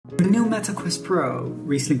The new Meta Quest Pro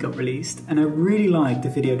recently got released and I really liked the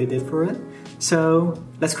video they did for it. So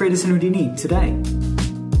let's create this in Houdini today.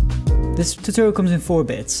 This tutorial comes in 4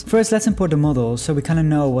 bits. First, let's import the model so we kind of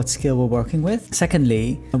know what scale we're working with.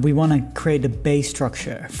 Secondly, we want to create the base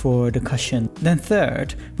structure for the cushion. Then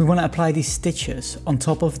third, we want to apply these stitches on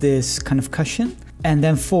top of this kind of cushion. And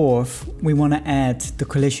then fourth, we want to add the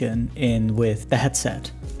collision in with the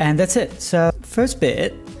headset. And that's it. So first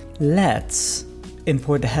bit, let's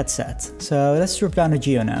import the headset. So let's drop down a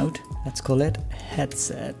geo node. Let's call it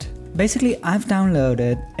headset. Basically, I've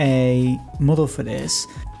downloaded a model for this.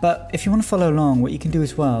 But if you want to follow along, what you can do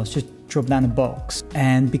as well is just drop down a box.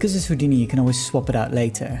 And because it's Houdini, you can always swap it out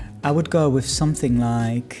later. I would go with something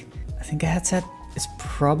like, I think a headset is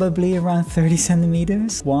probably around 30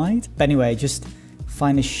 centimeters wide. But anyway, just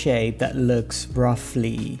find a shape that looks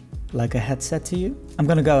roughly like a headset to you. I'm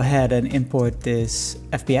gonna go ahead and import this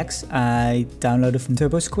FBX I downloaded from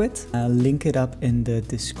TurboSquid. I'll link it up in the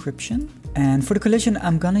description. And for the collision,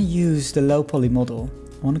 I'm gonna use the low poly model.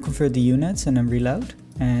 I want to convert the units and then reload.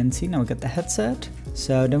 And see, now we got the headset.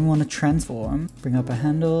 So then we want to transform, bring up our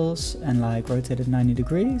handles and like rotate it 90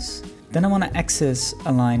 degrees. Then I want to axis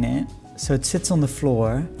align it so it sits on the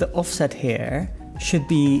floor. The offset here should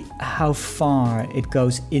be how far it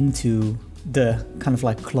goes into the kind of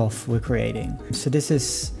like cloth we're creating. So this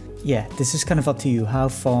is, yeah, this is kind of up to you. How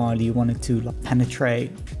far do you want it to like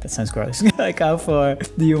penetrate? That sounds gross. Like how far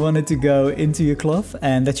do you want it to go into your cloth?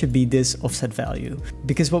 And that should be this offset value.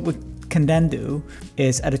 Because what we can then do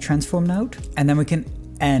is add a transform node, and then we can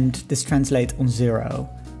end this translate on 0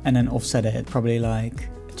 and then offset it probably like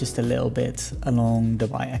just a little bit along the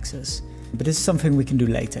y-axis. But this is something we can do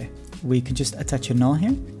later. We can just attach a null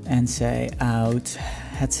here and say out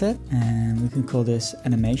headset, and we can call this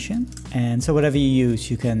animation. And so whatever you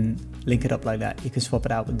use, you can link it up like that. You can swap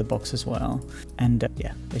it out with the box as well. And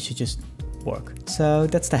yeah, it should just work. So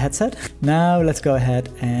that's the headset. Now let's go ahead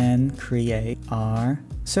and create our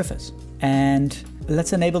surface. And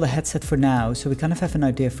let's enable the headset for now, so we kind of have an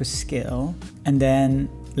idea for scale, and then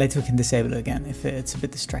later we can disable it again if it's a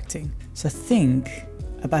bit distracting. So I think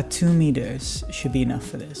about 2 meters should be enough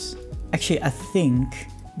for this. Actually, I think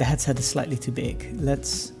the headset is slightly too big.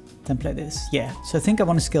 Let's template this. Yeah, so I think I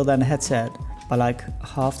want to scale down the headset by like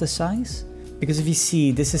half the size, because if you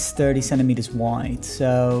see, this is 30 centimeters wide.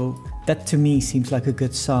 So that to me seems like a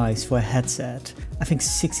good size for a headset. I think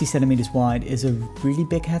 60 centimeters wide is a really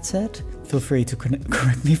big headset. Feel free to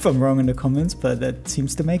correct me if I'm wrong in the comments, but that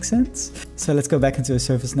seems to make sense. So let's go back into a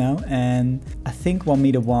surface now. And I think 1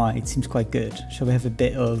 meter wide seems quite good. So we have a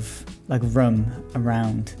bit of like room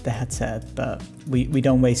around the headset, but we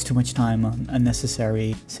don't waste too much time on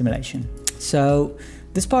unnecessary simulation. So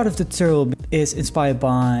this part of the tutorial is inspired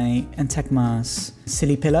by Entagma's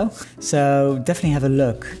Silly Pillow. So definitely have a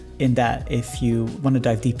look in that if you want to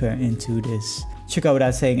dive deeper into this. Should go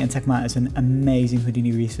without saying, Entagma is an amazing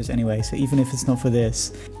Houdini resource anyway, so even if it's not for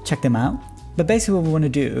this, check them out. But basically what we want to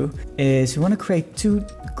do is we want to create 2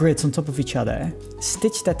 grids on top of each other,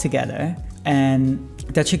 stitch that together, and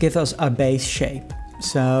that should give us our base shape.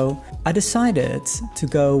 So I decided to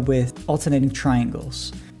go with alternating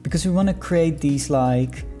triangles because we want to create these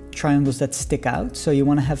like triangles that stick out. So you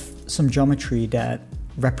want to have some geometry that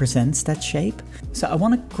represents that shape. So I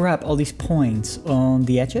want to grab all these points on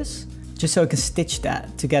the edges just so I can stitch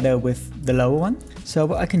that together with the lower one. So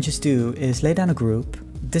what I can just do is lay down a group,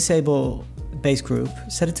 disable base group,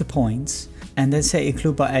 set it to points, and then say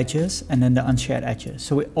include by edges and then the unshared edges.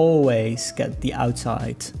 So we always get the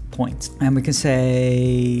outside point. And we can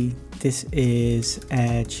say this is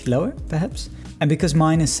edge lower perhaps. And because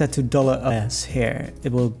mine is set to $S here,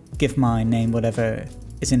 it will give my name whatever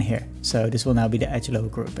is in here. So this will now be the edge lower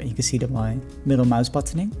group, and you can see that my middle mouse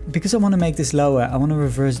buttoning. Because I want to make this lower, I want to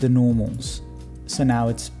reverse the normals. So now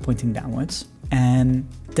it's pointing downwards. And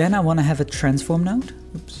then I want to have a transform node.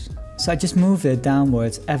 Oops. So I just move it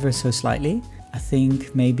downwards ever so slightly. I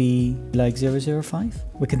think maybe like 0.05.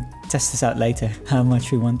 We can test this out later, how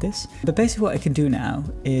much we want this. But basically what I can do now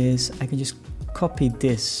is I can just copy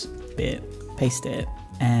this bit, paste it,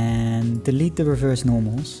 and delete the reverse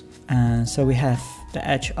normals. So we have the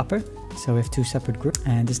edge upper. So we have 2 separate groups,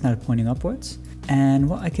 and this is now pointing upwards. And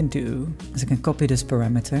what I can do is I can copy this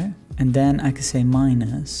parameter, and then I can say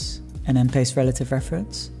minus, and then paste relative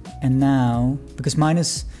reference. And now, because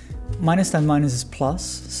minus times minus is plus,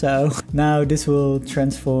 so now this will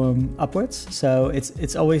transform upwards. So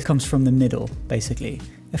it's always comes from the middle, basically.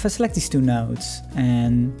 If I select these 2 nodes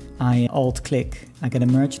and I alt click, I get a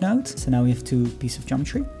merge node. So now we have 2 pieces of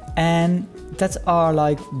geometry. And that's our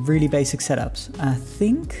like really basic setups. I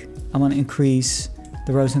think I want to increase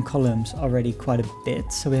the rows and columns already quite a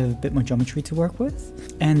bit, so we have a bit more geometry to work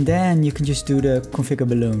with. And then you can just do the configure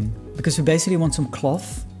balloon, because we basically want some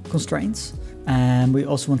cloth constraints, and we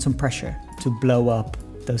also want some pressure to blow up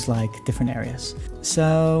those like different areas.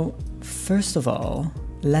 So first of all,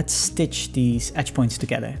 let's stitch these edge points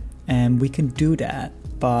together, and we can do that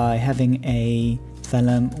by having a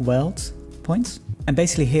vellum weld points. And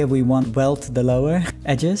basically here we want weld the lower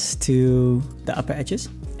edges to the upper edges.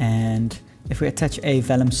 And if we attach a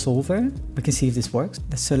vellum solver, we can see if this works.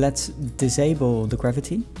 So let's disable the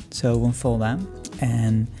gravity, so it won't fall down,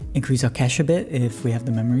 and increase our cache a bit if we have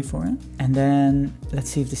the memory for it. And then let's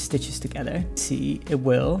see if this stitches together. See, it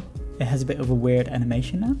will. It has a bit of a weird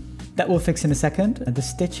animation now. That we'll fix in a second. The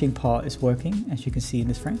stitching part is working, as you can see in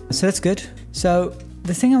this frame. So that's good. So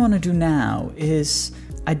the thing I want to do now is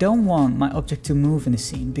I don't want my object to move in the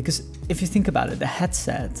scene, because if you think about it, the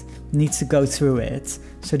headset needs to go through it.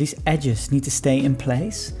 So these edges need to stay in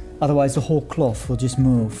place. Otherwise the whole cloth will just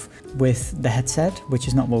move with the headset, which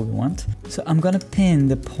is not what we want. So I'm going to pin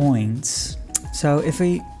the points. So if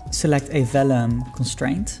we select a vellum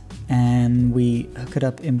constraint and we hook it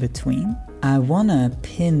up in between, I want to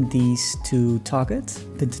pin these to target,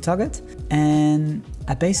 and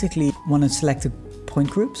I basically want to select the point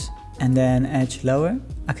groups and then edge lower.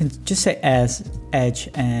 I can just say as edge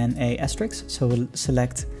and a asterisk, so we'll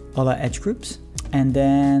select all our edge groups, and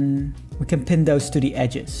then we can pin those to the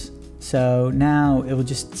edges. So now it will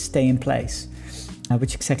just stay in place,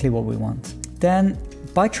 which is exactly what we want. Then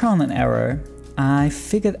by trial and error, I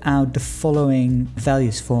figured out the following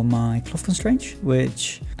values for my cloth constraint,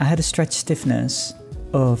 which I had a stretch stiffness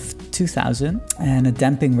of 2000 and a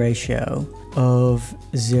damping ratio of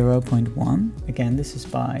 0.1. Again, this is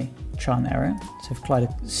by trial and error, so I've quite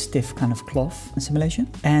a stiff kind of cloth simulation.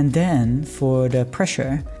 And then for the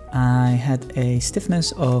pressure, I had a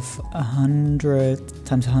stiffness of 100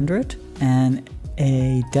 times 100 and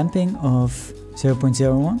a damping of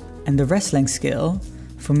 0.01. And the rest length scale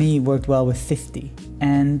for me worked well with 50.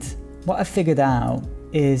 And what I figured out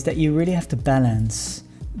is that you really have to balance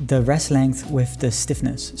the rest length with the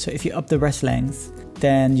stiffness. So if you up the rest length,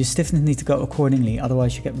 then your stiffness needs to go accordingly,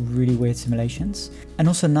 otherwise you get really weird simulations. And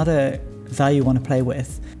also another value you want to play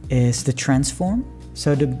with is the transform.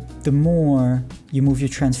 So the more you move your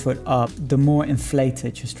transfer up, the more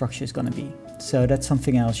inflated your structure is going to be. So that's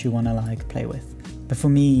something else you want to like play with. But for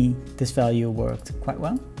me, this value worked quite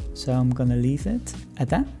well, so I'm going to leave it at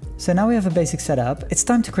that. So now we have a basic setup. It's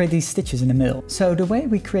time to create these stitches in the middle. So the way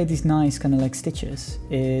we create these nice kind of like stitches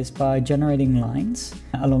is by generating lines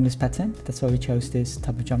along this pattern. That's why we chose this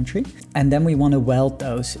type of geometry. And then we want to weld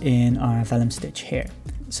those in our vellum stitch here.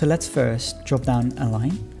 So let's first drop down a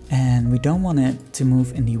line, and we don't want it to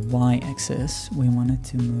move in the y-axis. We want it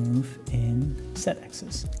to move in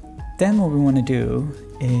z-axis. Then what we want to do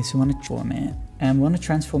is we want to transform it, and we want to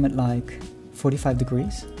transform it like 45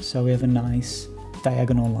 degrees. So we have a nice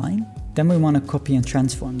diagonal line. Then we want to copy and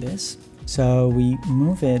transform this. So we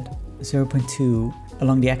move it 0.2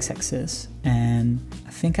 along the x-axis, and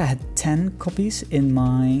I think I had 10 copies in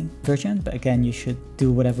my version, but again, you should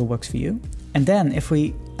do whatever works for you. And then if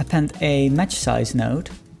we append a match size node,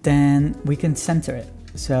 then we can center it.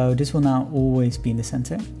 So this will now always be in the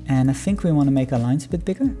center. And I think we want to make our lines a bit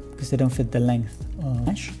bigger because they don't fit the length of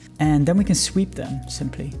mesh. And then we can sweep them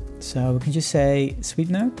simply. So we can just say sweep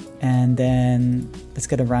node, and then let's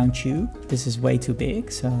get a round tube. This is way too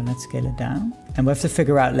big, so let's scale it down. And we'll have to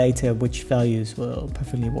figure out later which values will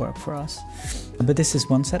perfectly work for us. But this is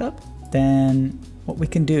one setup. Then what we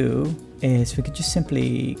can do is we could just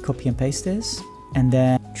simply copy and paste this, and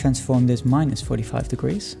then transform this minus 45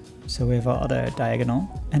 degrees. So we have our other diagonal,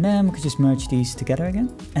 and then we could just merge these together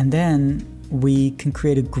again. And then we can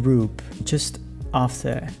create a group just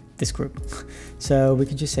after this group. So we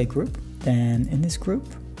could just say group. Then in this group,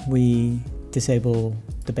 we disable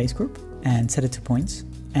the base group and set it to points.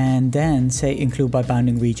 And then say include by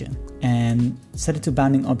bounding region and set it to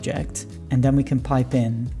bounding object. And then we can pipe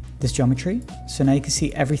in this geometry. So now you can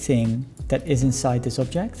see everything that is inside this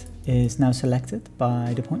object is now selected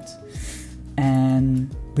by the points.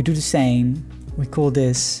 And we do the same. We call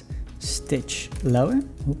this stitch lower.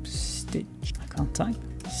 Oops, stitch, I can't type.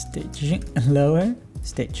 Stitch lower,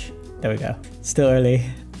 stitch. There we go. Still early.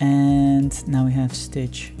 And now we have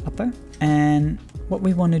stitch upper. And what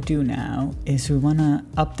we want to do now is we want to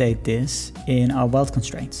update this in our weld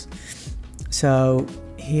constraints. So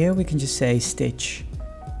here we can just say stitch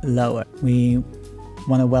lower. We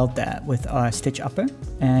want to weld that with our stitch upper.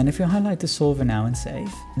 And if you highlight the solver now and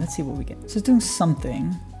save, let's see what we get. So it's doing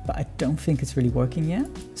something, but I don't think it's really working yet.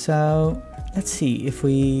 So let's see if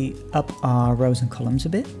we up our rows and columns a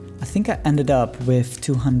bit. I think I ended up with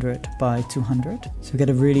 200 by 200. So we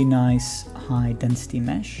get a really nice high density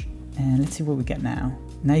mesh. And let's see what we get now.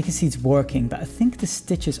 Now you can see it's working, but I think the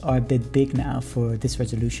stitches are a bit big now for this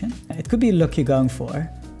resolution. It could be a look you're going for,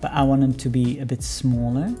 but I want them to be a bit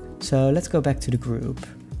smaller. So let's go back to the group.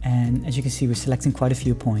 And as you can see, we're selecting quite a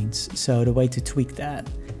few points. So the way to tweak that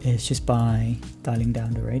is just by dialing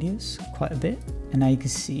down the radius quite a bit. And now you can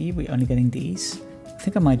see we're only getting these. I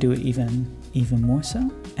think I might do it even more so.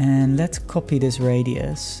 And let's copy this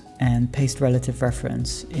radius and paste relative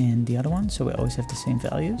reference in the other one, so we always have the same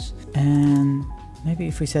values. And maybe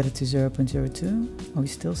if we set it to 0.02, are we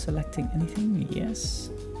still selecting anything? Yes.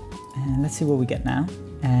 And let's see what we get now.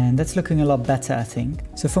 And that's looking a lot better, I think.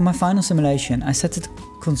 So for my final simulation, I set the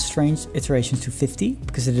constraint iterations to 50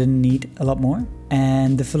 because I didn't need a lot more.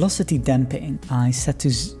 And the velocity damping, I set to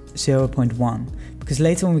 0.1 because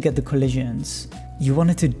later when we get the collisions, you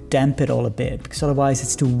want it to damp it all a bit because otherwise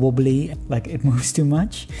it's too wobbly, like it moves too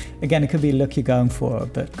much. Again, it could be a look you're going for,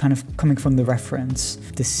 but kind of coming from the reference,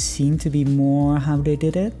 this seemed to be more how they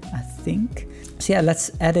did it, I think. So yeah,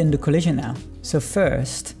 let's add in the collision now. So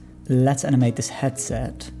first, let's animate this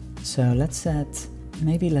headset. So let's start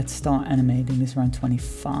animating this around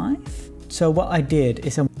 25. So what I did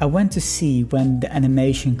is I went to see when the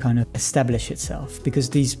animation kind of established itself because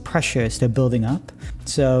these pressures, they're building up.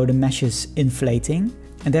 So the mesh is inflating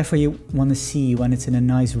and therefore you want to see when it's in a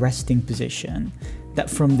nice resting position that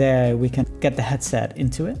from there we can get the headset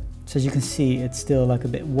into it. So as you can see, it's still like a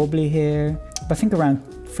bit wobbly here, but I think around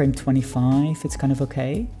frame 25, it's kind of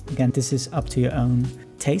okay. Again, this is up to your own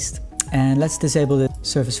taste. And let's disable the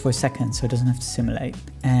surface for a second so it doesn't have to simulate.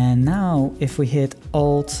 And now if we hit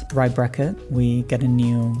Alt right bracket, we get a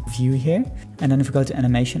new view here. And then if we go to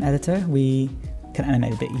animation editor, we can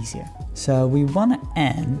animate a bit easier. So we want to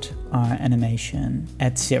end our animation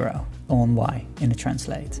at 0 on Y in the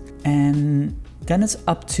translate. And then it's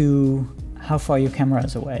up to how far your camera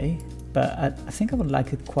is away. But I think I would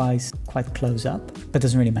like it quite close up, but it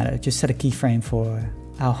doesn't really matter. Just set a keyframe for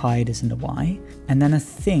how high it is in the Y. And then I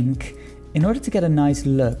think in order to get a nice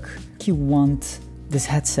look, you want this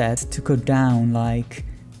headset to go down like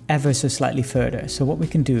ever so slightly further. So what we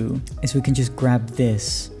can do is we can just grab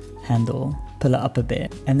this handle, pull it up a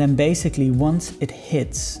bit. And then basically once it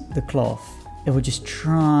hits the cloth, it will just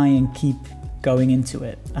try and keep going into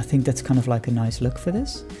it. I think that's kind of like a nice look for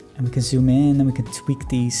this. And we can zoom in and we can tweak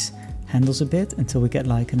these handles a bit until we get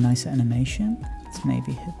like a nicer animation. Let's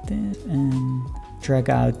maybe hit this and drag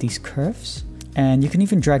out these curves. And you can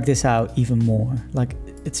even drag this out even more. Like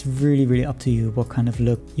it's really up to you what kind of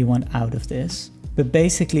look you want out of this. But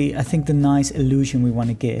basically, I think the nice illusion we want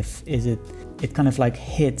to give is it kind of like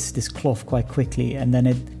hits this cloth quite quickly. And then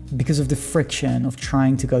it, because of the friction of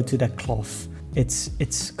trying to go to that cloth,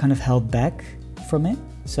 it's kind of held back from it.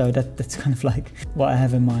 So that's kind of like what I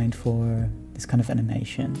have in mind for this kind of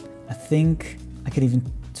animation. I think I could even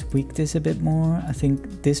tweak this a bit more. I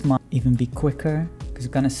think this might even be quicker because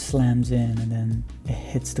it kind of slams in and then it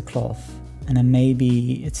hits the cloth. And then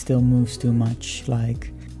maybe it still moves too much.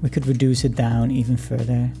 Like we could reduce it down even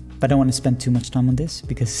further. But I don't want to spend too much time on this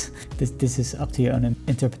because this is up to your own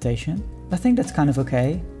interpretation. I think that's kind of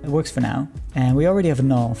okay. It works for now. And we already have a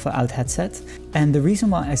null for out headset. And the reason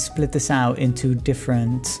why I split this out into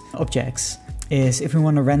different objects is if we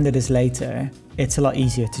want to render this later, it's a lot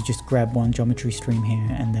easier to just grab one geometry stream here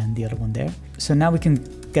and then the other one there. So now we can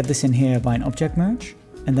get this in here by an object merge.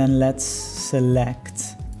 And then let's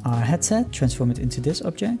select our headset, transform it into this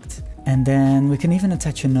object. And then we can even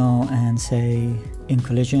attach a null and say in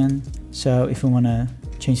collision. So if we want to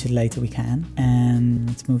change it later, we can. And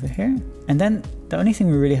let's move it here. And then the only thing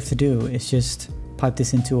we really have to do is just pipe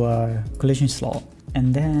this into our collision slot.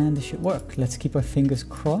 And then this should work. Let's keep our fingers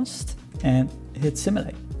crossed and hit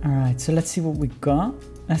simulate. All right, so let's see what we got.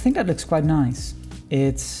 I think that looks quite nice.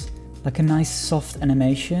 It's like a nice soft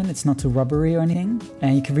animation. It's not too rubbery or anything.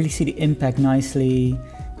 And you can really see the impact nicely.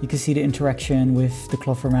 You can see the interaction with the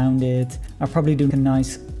cloth around it. I'll probably do a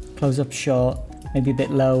nice close-up shot, maybe a bit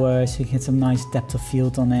lower so you can get some nice depth of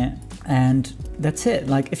field on it. And that's it.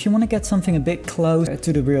 Like if you want to get something a bit closer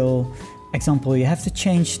to the real example, you have to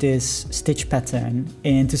change this stitch pattern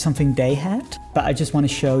into something they had. But I just want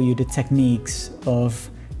to show you the techniques of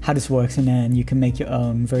how this works, and then you can make your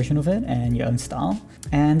own version of it and your own style.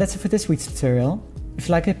 And that's it for this week's tutorial. If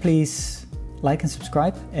you like it, please like and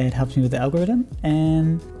subscribe. It helps me with the algorithm,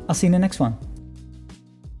 and I'll see you in the next one.